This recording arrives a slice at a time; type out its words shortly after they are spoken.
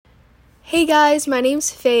Hey guys, my name's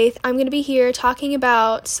Faith. I'm going to be here talking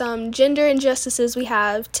about some gender injustices we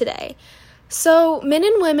have today. So, men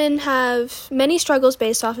and women have many struggles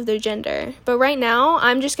based off of their gender, but right now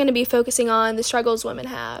I'm just going to be focusing on the struggles women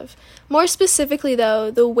have. More specifically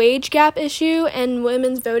though, the wage gap issue and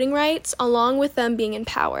women's voting rights, along with them being in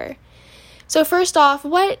power. So first off,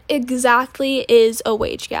 what exactly is a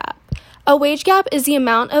wage gap? A wage gap is the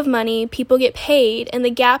amount of money people get paid, and the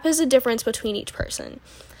gap is the difference between each person.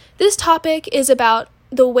 This topic is about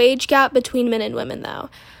the wage gap between men and women,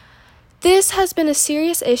 though. This has been a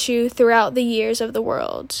serious issue throughout the years of the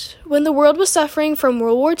world. When the world was suffering from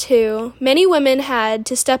World War II, many women had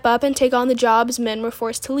to step up and take on the jobs men were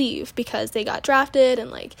forced to leave because they got drafted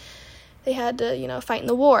and, they had to, fight in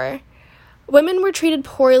the war. Women were treated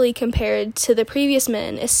poorly compared to the previous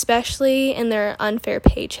men, especially in their unfair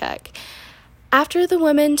paycheck. After the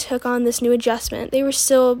women took on this new adjustment, they were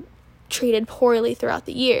still treated poorly throughout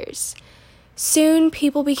the years. Soon,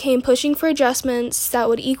 people began pushing for adjustments that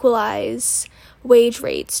would equalize wage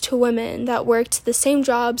rates to women that worked the same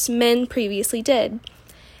jobs men previously did.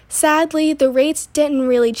 Sadly, the rates didn't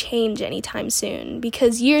really change anytime soon,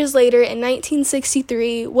 because years later, in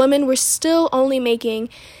 1963, women were still only making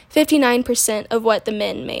 59% of what the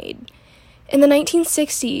men made. In the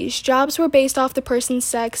 1960s, jobs were based off the person's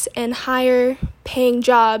sex, and higher paying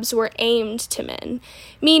jobs were aimed to men,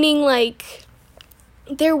 meaning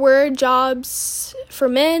there were jobs for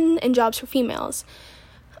men and jobs for females.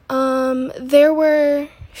 There were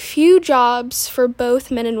few jobs for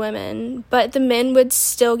both men and women, but the men would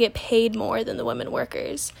still get paid more than the women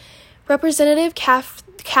workers. Representative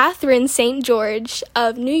Catherine St. George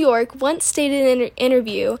of New York once stated in an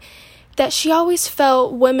interview that she always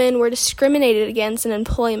felt women were discriminated against in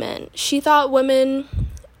employment. She thought women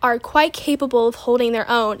are quite capable of holding their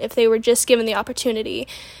own if they were just given the opportunity.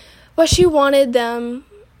 What she wanted them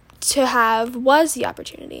to have was the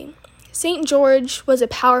opportunity. St. George was a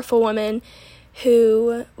powerful woman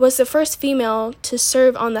who was the first female to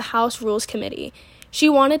serve on the House Rules Committee. She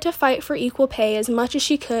wanted to fight for equal pay as much as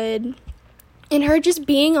she could, and her just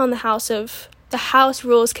being on the House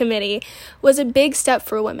Rules Committee was a big step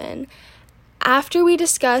for women. After we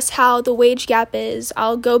discuss how the wage gap is,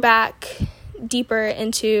 I'll go back deeper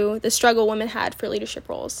into the struggle women had for leadership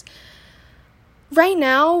roles. Right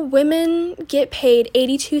now, women get paid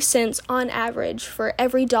 82 cents on average for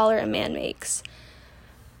every dollar a man makes.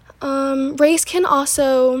 Race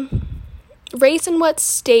and what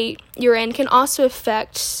state you're in can also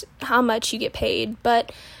affect how much you get paid,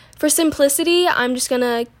 but for simplicity, I'm just going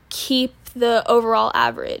to keep the overall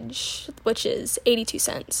average, which is 82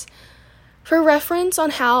 cents. For reference on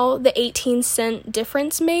how the 18-cent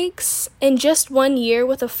difference makes, in just 1 year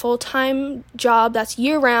with a full-time job that's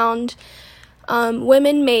year-round,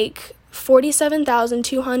 women make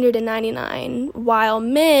 $47,299, while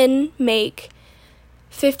men make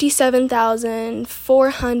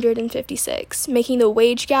 $57,456, making the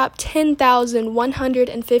wage gap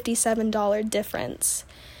 $10,157 difference.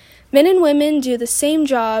 Men and women do the same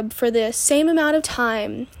job for the same amount of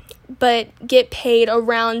time, but get paid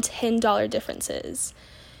around $10 differences.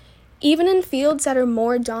 Even in fields that are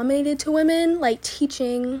more dominated to women, like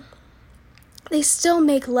teaching, they still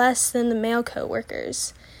make less than the male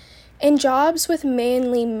co-workers. In jobs with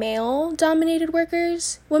mainly male-dominated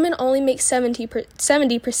workers, women only make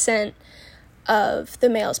 70% of the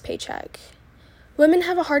male's paycheck. Women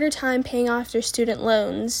have a harder time paying off their student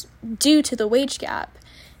loans due to the wage gap,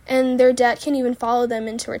 and their debt can even follow them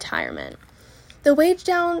into retirement. The wage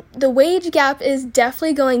gap is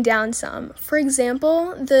definitely going down some. For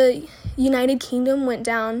example, the United Kingdom went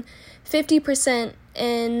down 50%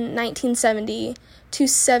 in 1970 to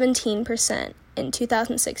 17% in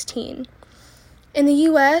 2016. In the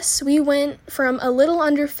US, we went from a little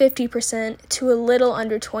under 50% to a little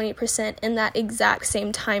under 20% in that exact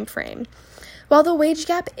same time frame. While the wage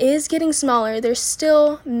gap is getting smaller, there's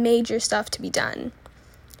still major stuff to be done.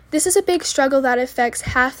 This is a big struggle that affects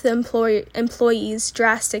half the employees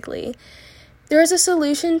drastically. There is a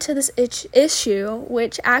solution to this issue,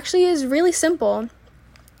 which actually is really simple.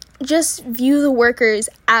 Just view the workers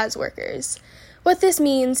as workers. What this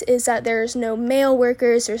means is that there's no male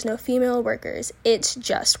workers, there's no female workers, it's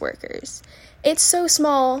just workers. It's so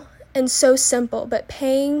small and so simple, but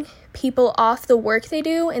paying people off the work they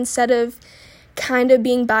do instead of kind of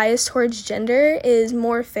being biased towards gender is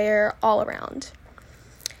more fair all around.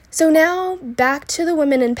 So now, back to the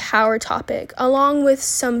women in power topic, along with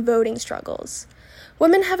some voting struggles.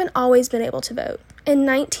 Women haven't always been able to vote. In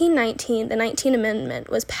 1919, the 19th Amendment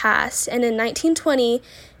was passed, and in 1920,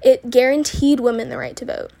 it guaranteed women the right to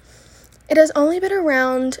vote. It has only been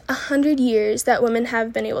around 100 years that women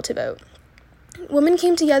have been able to vote. Women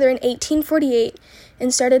came together in 1848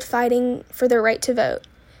 and started fighting for their right to vote.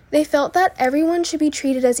 They felt that everyone should be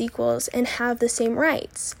treated as equals and have the same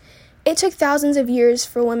rights. It took thousands of years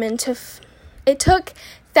for women it took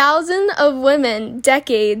thousands of women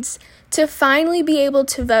decades to finally be able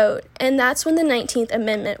to vote, and that's when the 19th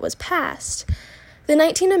Amendment was passed. The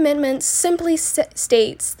 19th Amendment simply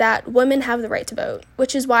states that women have the right to vote,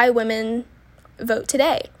 which is why women vote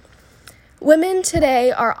today. Women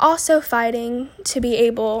today are also fighting to be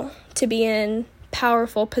able to be in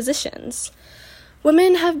powerful positions.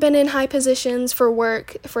 Women have been in high positions for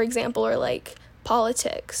work, for example, or like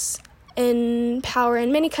politics, in power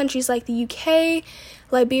in many countries like the UK,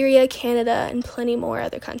 Liberia, Canada, and plenty more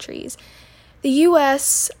other countries. The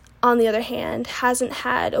US, on the other hand, hasn't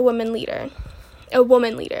had a woman leader.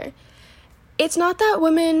 It's not that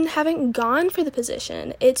women haven't gone for the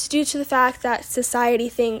position. It's due to the fact that society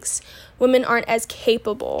thinks women aren't as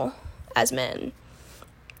capable as men.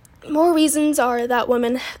 More reasons are that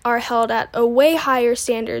women are held at a way higher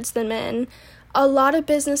standards than men. A lot of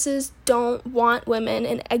businesses don't want women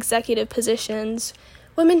in executive positions.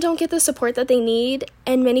 Women don't get the support that they need,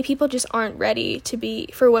 and many people just aren't ready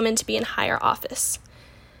for women to be in higher office.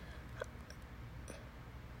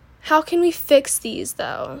 How can we fix these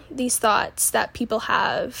thoughts that people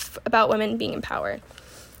have about women being in power?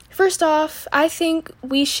 First off, I think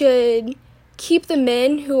we should keep the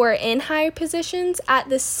men who are in higher positions at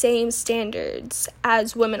the same standards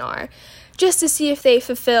as women are, just to see if they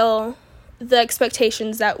fulfill the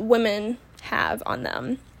expectations that women have on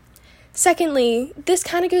them. Secondly, this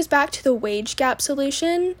kind of goes back to the wage gap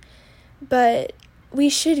solution, but we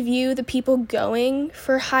should view the people going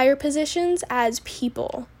for higher positions as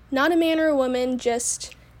people. Not a man or a woman,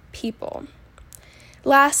 just people.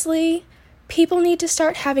 Lastly, people need to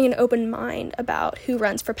start having an open mind about who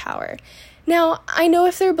runs for power. Now, I know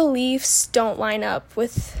if their beliefs don't line up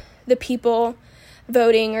with the people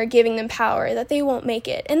voting or giving them power, that they won't make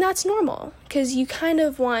it. And that's normal, because you kind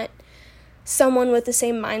of want someone with the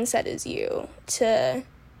same mindset as you to,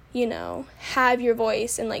 have your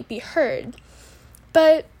voice and, be heard.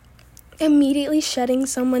 But immediately shutting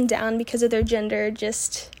someone down because of their gender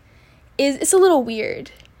it's a little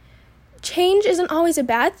weird. Change isn't always a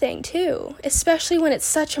bad thing, too, especially when it's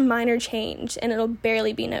such a minor change and it'll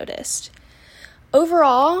barely be noticed.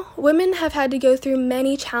 Overall, women have had to go through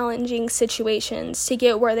many challenging situations to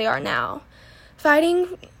get where they are now.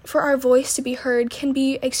 Fighting for our voice to be heard can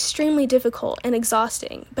be extremely difficult and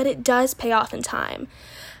exhausting, but it does pay off in time.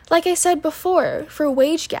 Like I said before, for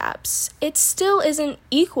wage gaps, it still isn't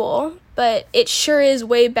equal, but it sure is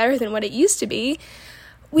way better than what it used to be.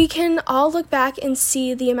 We can all look back and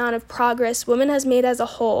see the amount of progress women has made as a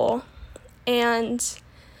whole, and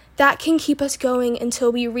that can keep us going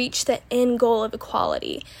until we reach the end goal of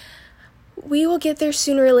equality. We will get there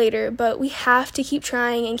sooner or later, but we have to keep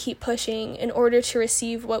trying and keep pushing in order to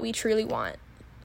receive what we truly want.